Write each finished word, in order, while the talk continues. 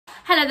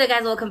Hello there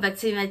guys, welcome back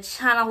to my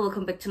channel,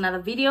 welcome back to another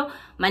video.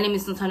 My name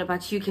is Ntando,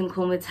 but you can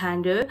call me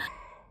Tando.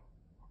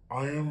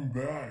 I am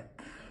back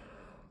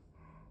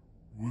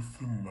with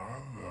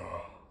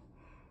another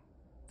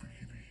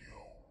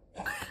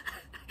video.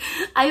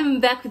 I am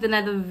back with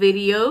another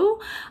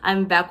video.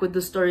 I'm back with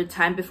the story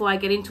time. Before I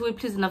get into it,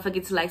 please do not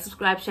forget to like,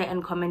 subscribe, share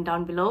and comment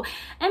down below.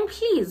 And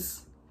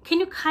please, can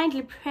you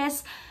kindly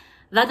press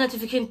that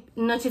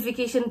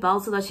notification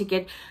bell so that you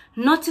get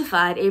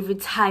notified every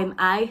time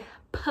I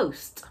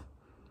post.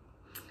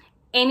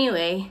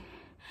 Anyway,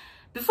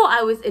 before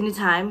I waste any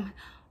time,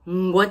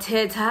 let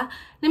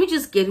me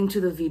just get into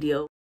the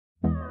video.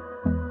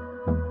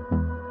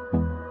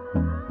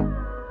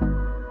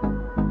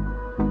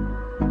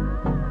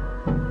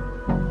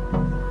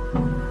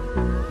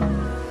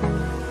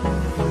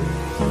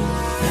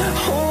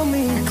 Hold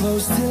me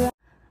close till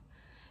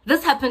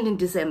This happened in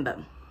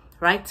December,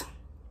 right?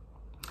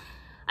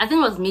 I think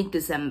it was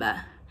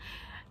mid-December.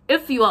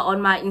 If you are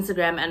on my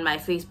Instagram and my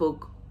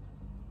Facebook,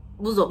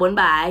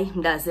 I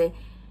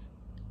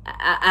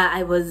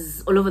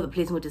was all over the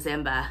place in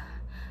December.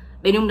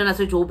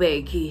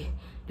 Joburg,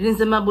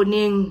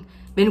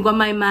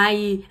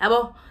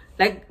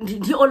 like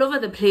all over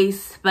the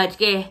place. But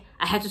yeah,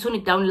 I had to tone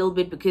it down a little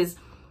bit because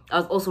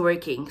I was also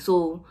working.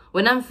 So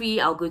when I'm free,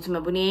 I'll go to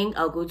Mabuning,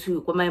 I'll go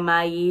to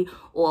Mai,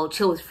 or I'll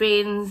chill with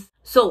friends.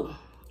 So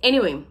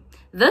anyway,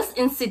 this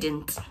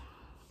incident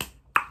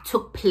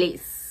took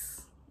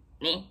place.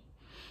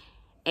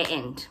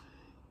 And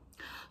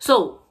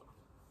so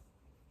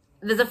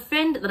there's a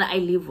friend that I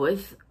live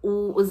with,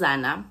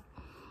 Uzana.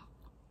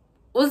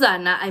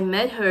 I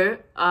met her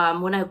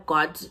when I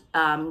got to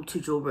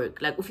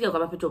Joburg. Like, if you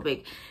got to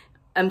Joburg,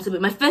 so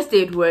my first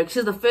day at work,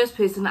 she's the first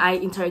person I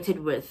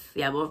interacted with.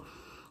 Yeah, well,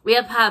 we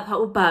are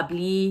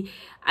bubbly.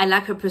 I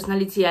like her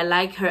personality, I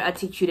like her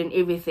attitude and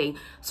everything.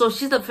 So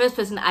she's the first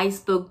person I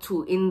spoke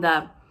to in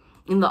the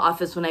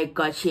office when I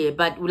got here.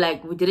 But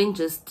like, we didn't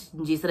just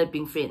started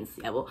being friends.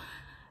 Yeah, well,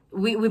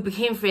 we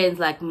became friends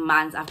like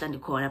months after the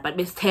corner, but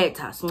it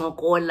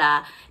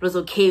was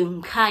okay.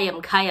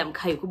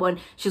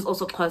 She's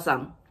also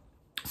cousin,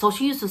 so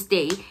she used to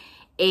stay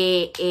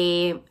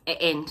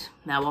and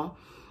now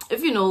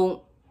if you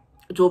know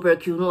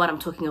Joburg, you know what I'm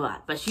talking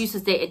about. But she used to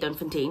stay at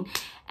Donfontein,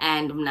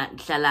 and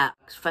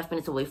 5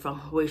 minutes away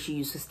from where she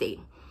used to stay.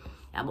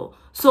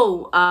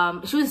 So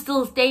she was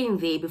still staying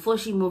there before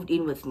she moved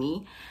in with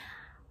me.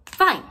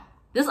 Fine.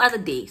 This other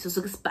day, so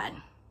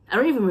span. I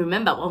don't even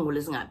remember what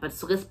was going on, but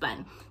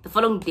span. The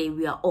following day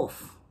we are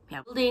off.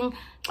 Yeah, building.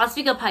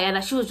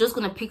 She was just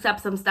gonna pick up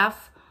some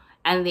stuff,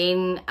 and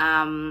then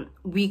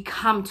we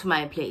come to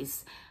my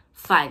place.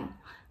 Fine,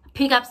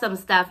 pick up some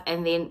stuff,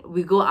 and then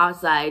we go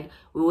outside.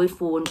 We wait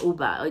for an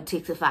Uber or a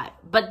Taxify.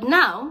 But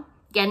now,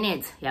 and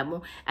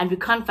we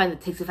can't find the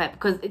Taxify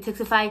because it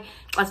Taxify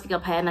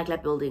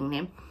like building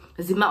name.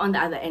 Zima on the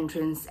other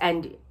entrance,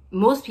 and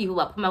most people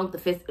are promoting the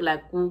first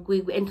like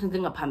we entrance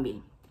a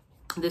pambi.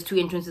 There's two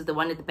entrances, the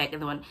one at the back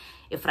and the one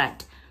in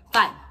front.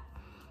 Fine.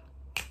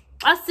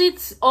 I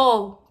sit,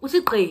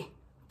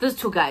 there's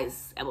two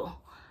guys,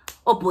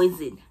 boys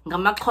in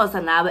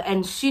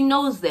and she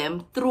knows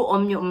them through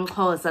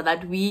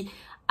that we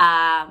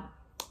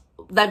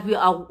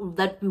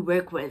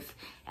work with.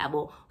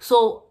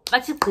 So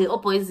basically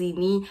boys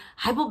in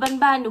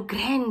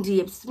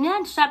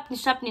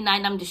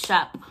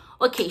sharp.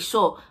 Okay,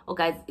 sure. Oh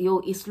guys,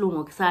 yo is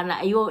long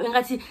sana. Yo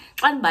ingati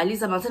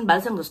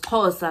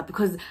balisa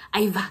because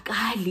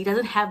Ivakali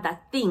doesn't have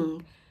that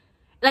thing.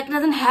 Like, it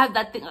doesn't have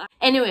that thing.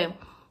 Anyway,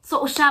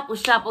 so sharp,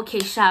 okay,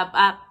 sharp.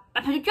 And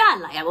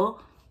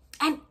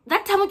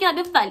that time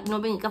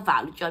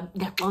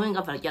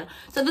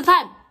so at the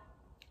time,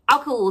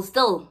 alcohol was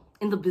still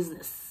in the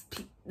business.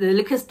 The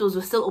liquor stores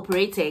were still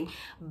operating,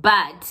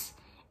 but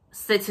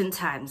certain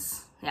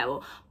times.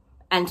 And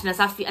I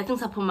think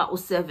Sapoma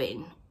was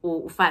 7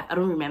 or 5, I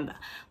don't remember.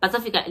 But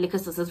I got liquor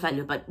stores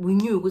value. But we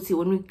knew,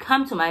 when we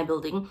come to my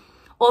building,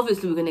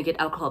 obviously we're gonna get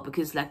alcohol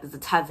because like there's a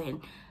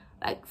tavern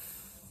like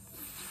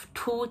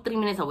 2-3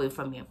 minutes away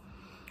from you.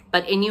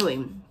 But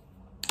anyway,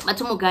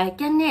 guy,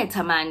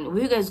 man,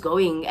 where you guys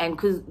going? And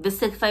because the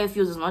set fire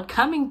fuels is not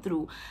coming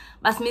through,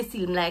 but me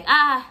seem like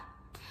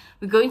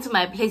we're going to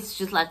my place, it's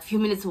just like a few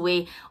minutes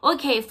away.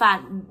 Okay,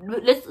 fine,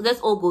 let's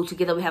all go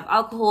together. We have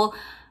alcohol.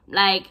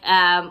 Like,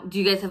 do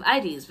you guys have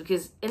IDs?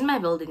 Because in my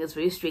building it's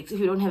very strict. If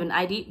you don't have an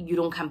ID, you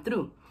don't come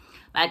through.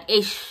 But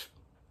IDs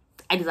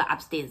are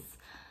upstairs.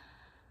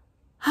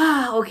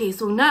 Okay,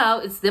 so now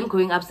it's them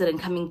going upstairs and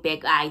coming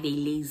back. They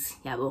lazy.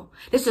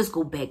 Let's just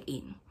go back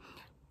in.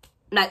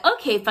 Like,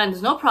 okay, fine,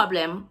 there's no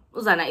problem.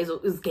 Uzana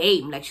is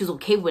game. Like, she's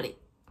okay with it.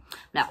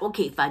 Like,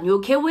 okay, fine, you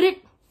okay with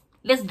it?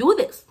 Let's do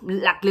this.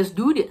 Like, let's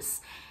do this.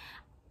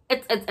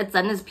 It's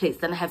Zana's place.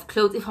 Then I have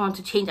clothes. If I want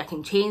to change, I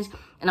can change.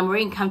 And I'm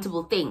wearing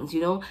comfortable things, you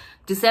know.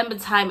 December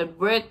time at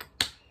work,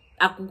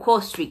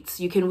 core streets,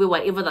 you can wear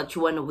whatever that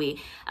you want to wear.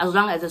 As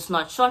long as it's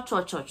not short.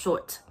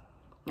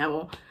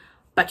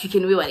 But you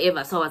can wear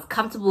whatever. So I was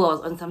comfortable. I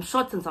was on some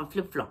shorts and some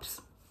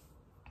flip-flops.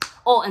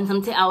 Oh, and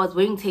I was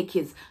wearing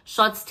takers,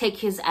 shorts,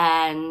 takers,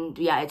 and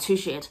yeah, a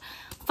t-shirt.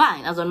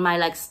 Fine, I was on my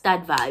like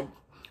stud vibe.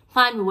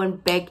 Fine, we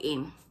went back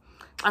in.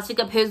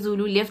 Afrika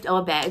Pezulu left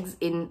our bags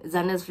in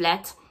Zana's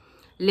flat,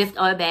 left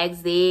our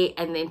bags there,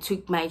 and then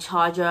took my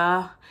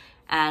charger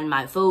and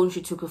my phone.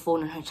 She took her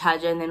phone and her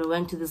charger, and then we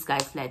went to this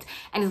guy's flat.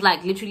 And it's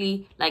like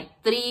literally like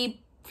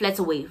 3 flats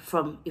away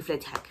from a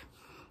flat hack.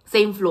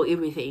 Same floor,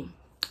 everything.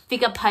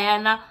 Fika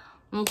Payana,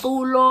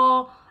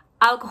 Mtulo,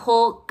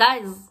 alcohol.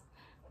 Guys,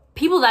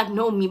 people that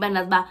know me,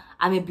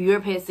 I'm a beer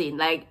person.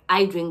 Like,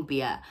 I drink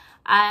beer.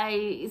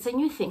 It's a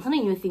new thing. It's not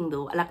a new thing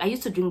though. Like, I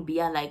used to drink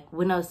beer like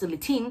when I was still a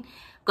teen.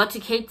 Got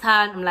to Cape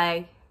Town, I'm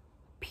like,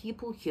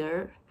 people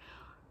here,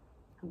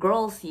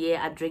 girls here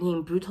are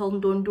drinking brutal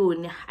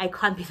dondon. I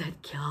can't be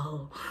that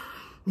girl.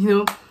 You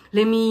know,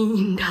 let me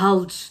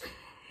indulge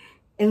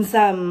in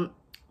some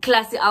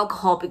classy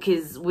alcohol,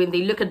 because when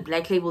they look at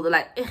Black Label, they're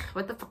like,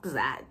 what the fuck is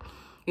that?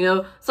 You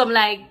know, so I'm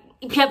like,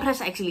 peer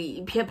pressure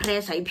actually, peer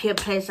pressure.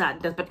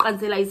 But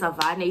cancela is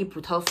savannah,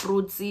 brutal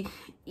fruits,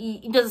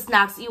 just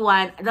snacks,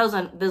 wine. Those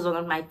are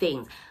not my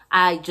things.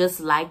 I just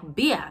like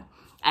beer.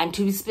 And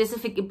to be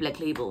specific, a Black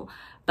Label.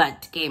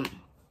 But game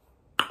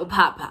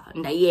Papa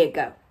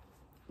Ndayega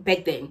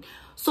back then.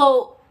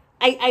 So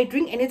I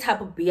drink any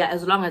type of beer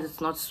as long as it's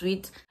not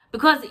sweet.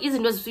 Because it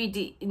isn't just sweet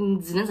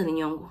in Zinenza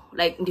Nyongo.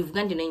 Like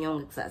Ndivugandi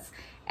Nyongo excess.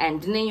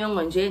 And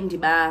Nyongo nje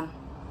ndiba.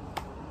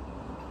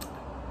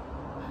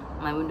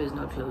 My window is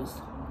not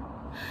closed.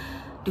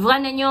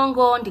 Ndivugandi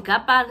Nyongo,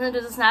 Ndikapa,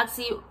 snacks,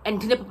 and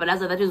Tine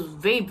Papalaza, that is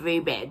very, very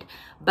bad.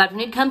 But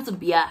when it comes to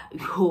beer, you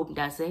hope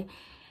that's it.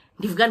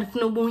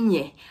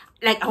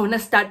 Like, I want to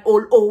start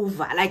all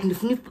over. Like,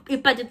 repeat.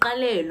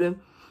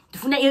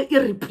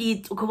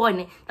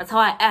 That's how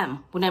I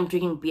am when I'm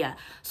drinking beer.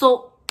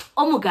 So,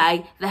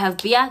 guy, they have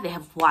beer, they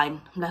have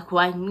wine. I'm like,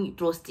 wine,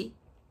 roasty.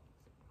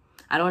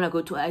 I don't want to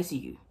go to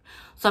ICU.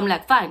 So I'm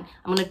like, fine,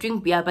 I'm going to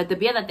drink beer. But the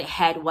beer that they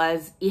had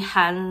was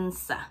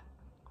Hansa.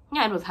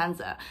 Yeah, it was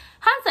Hansa.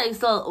 Hansa is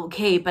still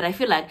okay, but I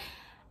feel like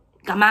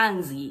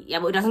Gamanzi, yeah,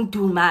 but it doesn't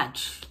do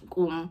much.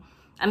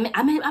 I'm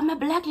a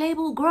Black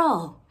Label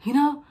girl, you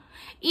know.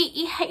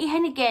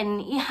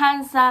 Heineken,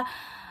 Hansa,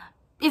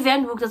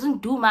 Event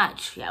doesn't do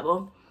much, yeah,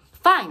 well,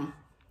 fine.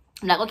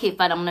 I'm like, okay,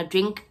 fine. I'm gonna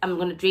drink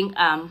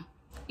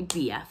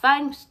beer.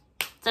 Fine.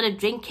 Started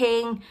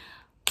drinking,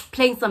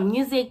 playing some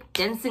music,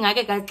 dancing. I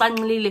get guys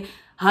finally.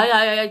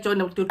 Hi,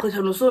 John.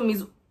 So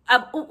miss.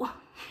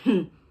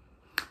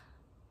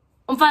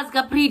 Umfazi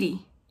kaPridi.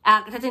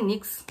 Kathathe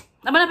nix.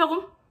 Abana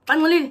bakum.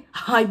 Finally.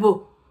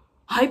 Hayibo.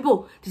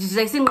 Did you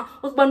say sing?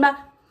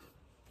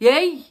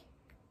 Yay.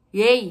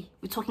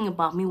 You're talking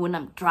about me when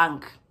I'm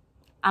drunk.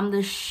 I'm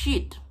the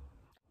shit.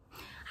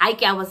 I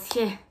was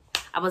here.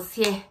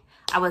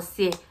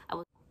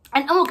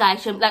 And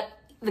guys, like,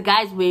 the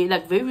guys were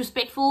like very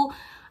respectful.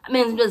 I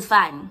mean, it was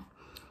fine.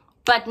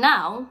 But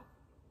now,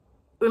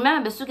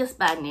 remember,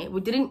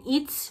 we didn't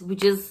eat. We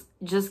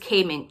just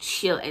came and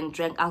chill and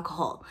drank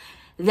alcohol.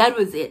 That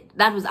was it.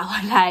 That was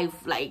our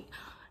life. Like,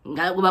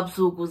 oh,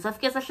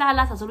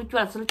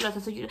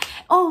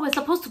 we're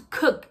supposed to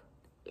cook.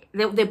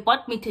 They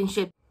bought meat and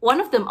shit. One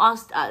of them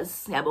asked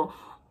us, let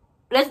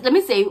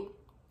me say,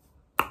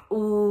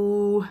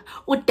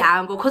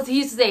 Dango, because he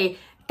used to say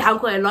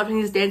Dango a lot when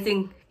he's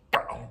dancing.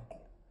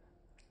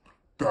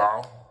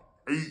 Down.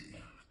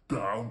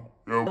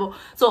 Yep.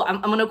 So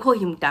I'm gonna call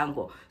him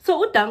Dango.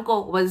 So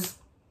Dango was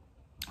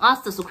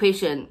asked us a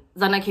question.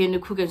 Zana, can you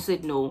cook? And she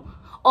said no.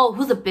 Oh,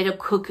 who's a better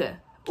cooker?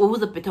 Or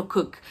who's a better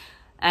cook?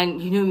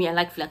 And you know me, I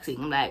like flexing.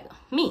 I'm like,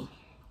 me.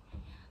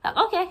 Like,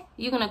 okay,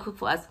 you're gonna cook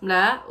for us. I'm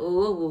like,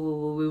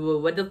 oh,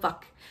 what the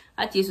fuck?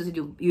 I just said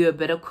you're a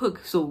better cook,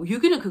 so you're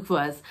gonna cook for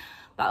us.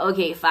 But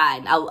okay,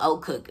 fine, I'll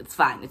cook. It's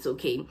fine, it's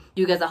okay.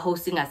 You guys are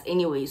hosting us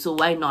anyway, so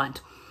why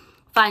not?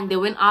 Fine, they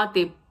went out,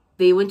 they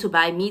went to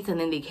buy meat, and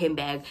then they came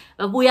back.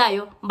 But we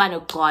are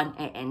gone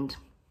and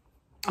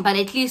but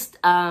at least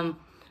the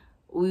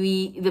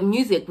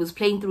music was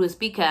playing through a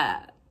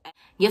speaker.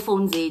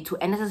 Earphones to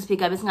another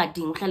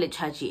speaker,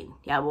 charging.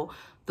 Yeah,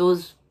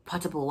 those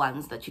portable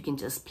ones that you can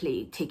just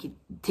play,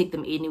 take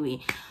them anyway.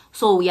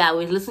 So yeah,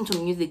 we listen to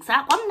music.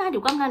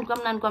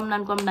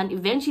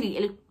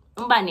 Eventually,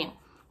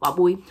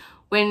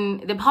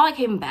 when the power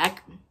came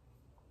back,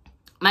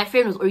 my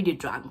friend was already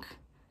drunk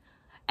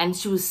and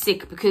she was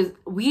sick because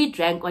we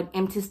drank on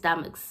empty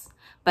stomachs.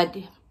 But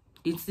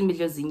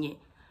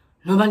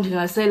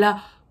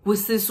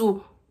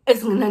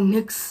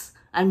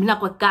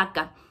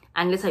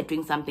unless I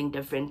drink something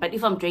different. But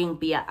if I'm drinking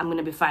beer, I'm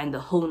gonna be fine the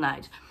whole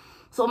night.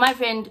 So my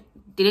friend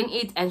didn't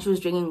eat and she was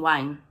drinking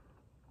wine.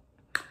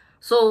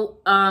 So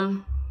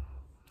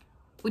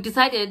we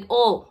decided,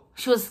 oh,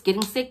 she was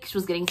getting sick,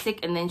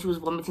 and then she was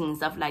vomiting and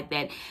stuff like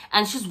that.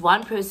 And she's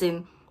one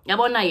person,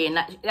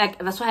 like,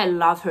 that's why I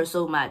love her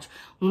so much.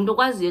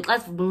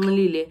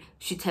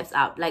 She taps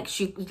out. Like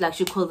she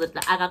calls it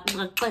like,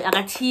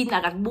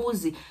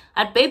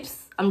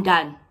 babes, I'm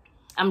done.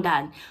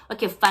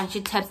 Okay, fine.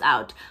 She taps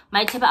out.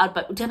 My tap out,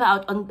 but tap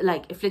out on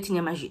like a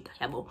flirting majid.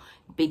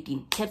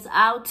 Bedin taps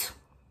out,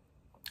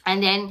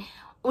 and then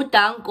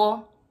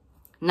Utanko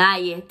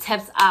naye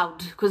taps out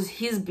because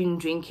he's been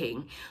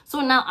drinking.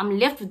 So now I'm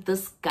left with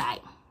this guy,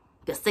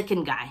 the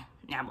second guy.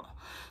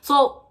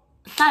 So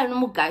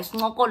guys,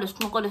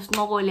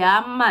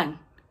 man.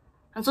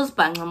 And so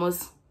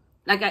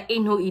like I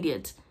ain't no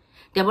idiot.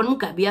 They want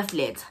to be a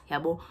flat,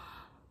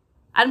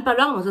 and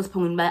Palong was just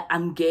by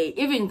I'm gay.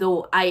 Even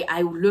though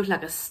I look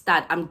like a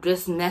stud, I'm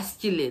dressed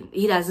masculine.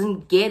 He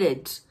doesn't get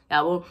it.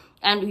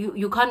 And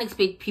you can't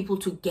expect people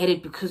to get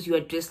it because you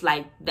are dressed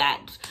like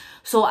that.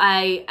 So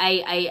I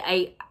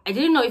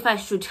didn't know if I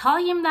should tell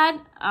him that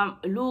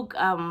look,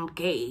 I'm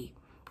gay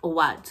or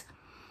what.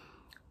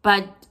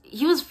 But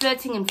he was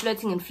flirting and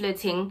flirting and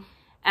flirting,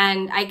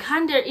 and I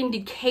kind of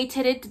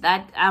indicated it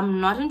that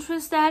I'm not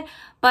interested,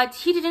 but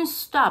he didn't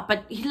stop.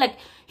 But he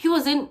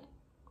wasn't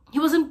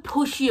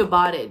pushy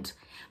about it.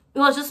 He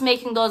was just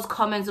making those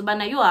comments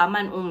about you are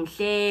man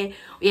umhle,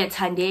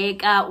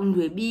 uyathandeka,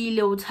 undwebile,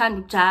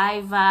 uthanda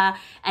jiva,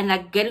 and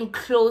like getting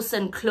close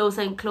and close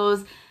and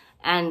close.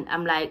 And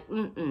I'm like,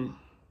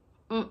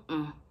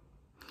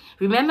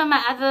 Remember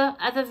my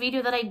other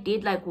video that I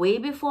did like way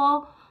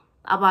before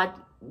about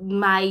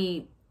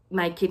my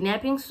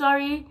kidnapping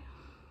story?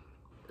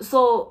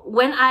 So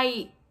when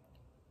I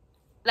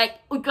like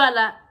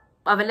utwala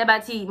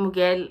avelabati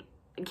mugel,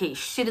 okay,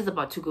 shit is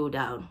about to go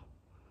down.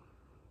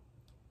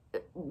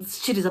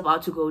 Shit is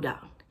about to go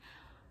down.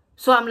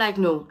 So I'm like,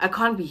 no, I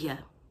can't be here.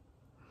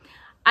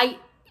 I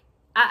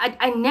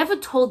never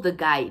told the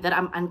guy that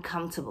I'm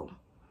uncomfortable.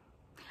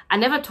 I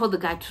never told the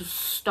guy to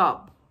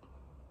stop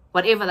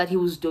whatever that he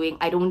was doing.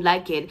 I don't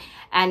like it.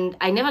 And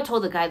I never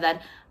told the guy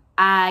that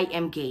I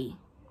am gay.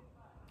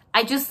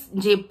 I just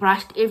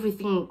brushed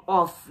everything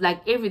off,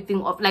 like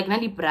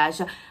nani brush.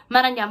 I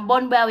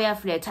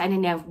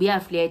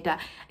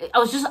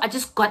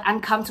just got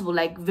uncomfortable,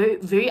 like very,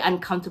 very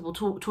uncomfortable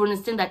to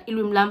understand that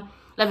ilumlam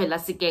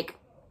lavelasike.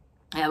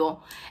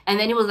 And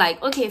then he was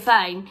like, okay,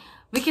 fine,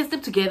 we can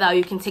sleep together, or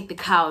you can take the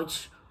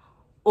couch,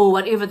 or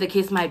whatever the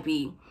case might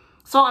be.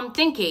 So I'm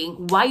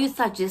thinking, why are you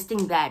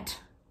suggesting that?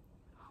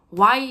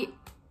 Why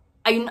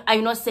are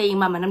you not saying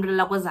mama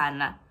namdulillah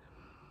kwazana?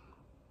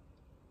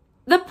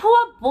 The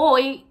poor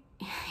boy,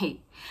 I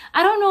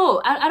don't know.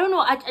 I don't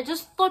know. I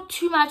just thought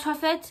too much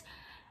of it.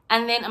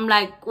 And then I'm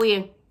like,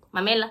 wait,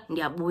 mamela,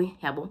 ndiyabuya,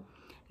 yabo,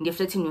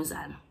 ndiyaflethi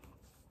nyuzana.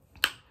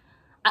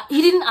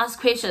 He didn't ask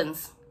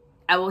questions.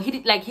 He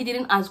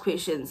didn't ask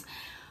questions.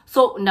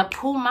 So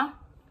Napuma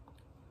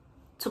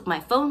took my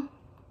phone,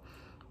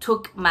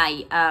 took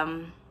my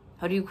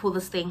how do you call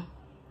this thing?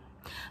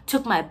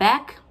 Took my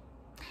bag,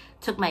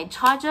 took my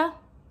charger.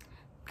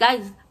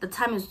 Guys, the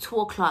time is 2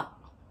 o'clock.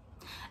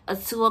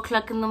 At 2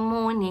 o'clock in the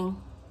morning.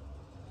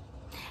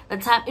 The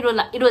time it was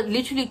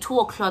literally 2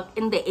 o'clock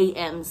in the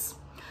AMs.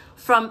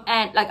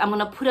 And like I'm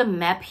gonna put a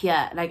map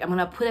here.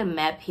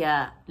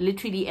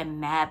 Literally a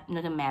map,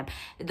 not a map.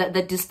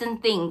 The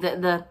distant thing,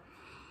 the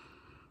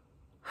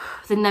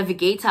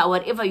navigator, or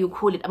whatever you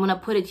call it. I'm gonna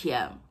put it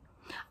here.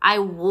 I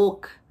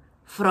walk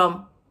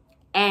from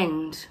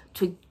end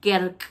to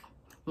Gerk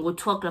go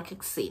 2 o'clock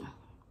exane.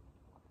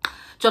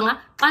 Jonga,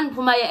 can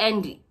pumaya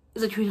end.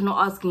 Is it really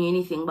not asking you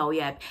anything about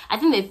yet? I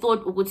think they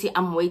thought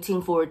I'm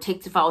waiting for a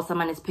taxi or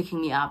someone is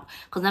picking me up.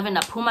 Because I've been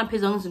a Puma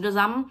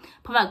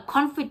Puma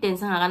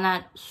confidence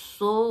and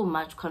so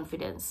much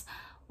confidence.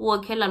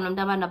 Okay,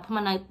 the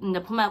Puma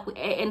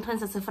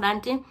entrance as a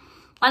fronting.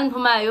 And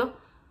Puma yo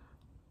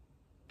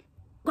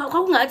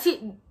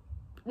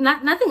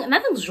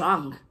nothing's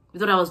wrong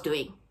with what I was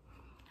doing.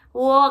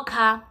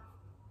 Walker.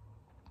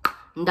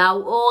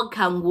 Now all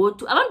can go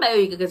to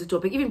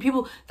Joburg. Even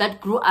people that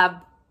grew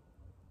up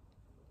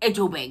at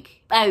Joburg,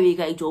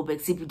 Joburg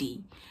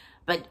CBD,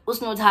 but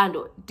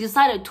Usnotando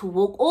decided to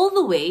walk all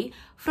the way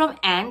from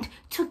End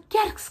to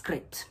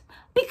Kerkskrit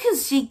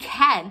because she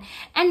can.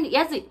 And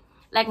yes,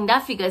 like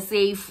ndafika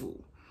safe.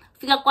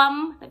 Fika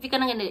kwam, fika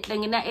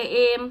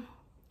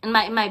in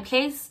my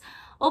place.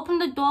 Open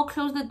the door,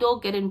 close the door,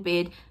 get in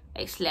bed.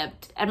 I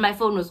slept, and my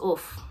phone was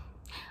off.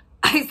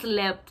 I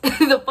slept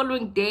the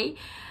following day.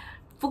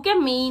 Forget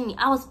me,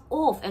 I was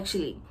off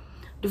actually.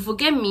 The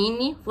forget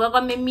me,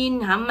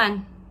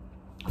 Haman.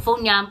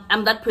 Phone yam,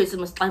 I'm that person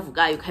must drive a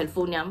guy, you can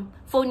phone yam.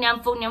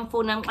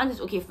 And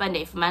it's okay, fine,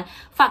 if man,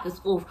 fuck is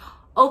off.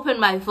 Open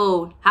my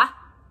phone, huh?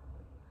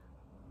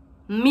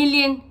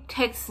 Million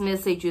text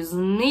messages,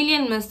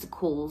 million missed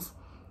calls.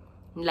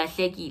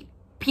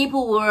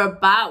 People were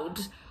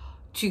about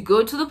to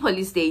go to the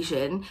police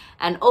station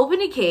and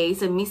open a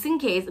case, a missing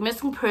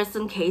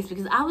person case,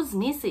 because I was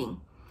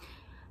missing.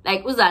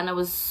 Like Uzana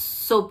was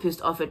so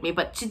pissed off at me,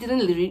 but she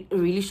didn't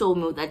really show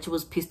me that she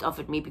was pissed off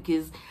at me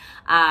because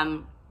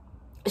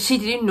she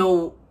didn't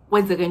know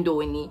what's going to do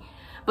with me.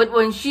 But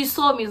when she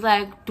saw me, it's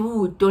like,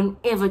 dude, don't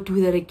ever do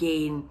that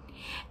again.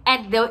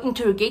 And they were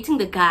interrogating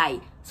the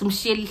guy. Some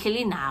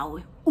sheli now.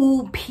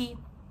 Upi.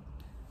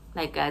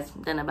 Like, guys,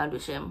 then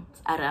about Shem.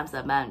 Arams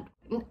band.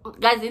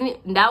 Guys,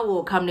 that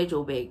will come to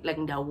Joburg.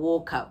 Like, that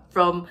woke up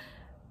from.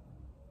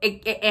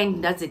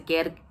 And that's it,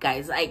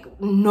 guys. Like,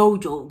 no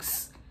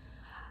jokes.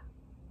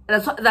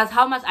 That's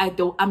how much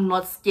I'm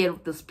not scared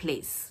of this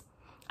place.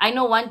 I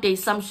know one day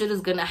some shit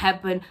is gonna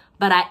happen,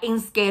 but I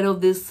ain't scared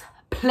of this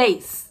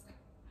place.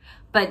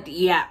 But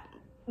yeah,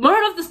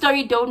 moral of the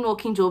story, don't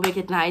walk in Joburg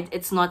at night.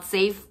 It's not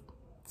safe,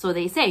 so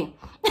they say.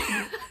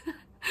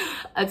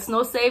 It's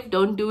not safe.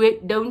 Don't do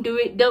it. Don't do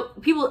it.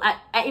 Don't. People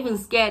are even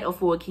scared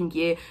of walking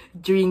here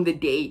during the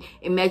day.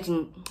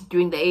 Imagine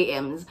during the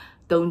AMs.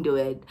 Don't do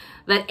it.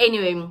 But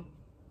anyway,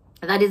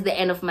 that is the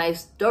end of my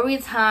story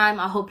time.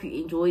 I hope you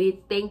enjoyed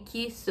it. Thank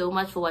you so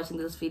much for watching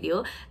this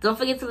video. Don't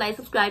forget to like,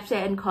 subscribe,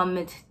 share, and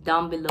comment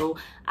down below.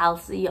 I'll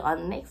see you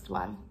on the next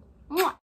one. Mwah.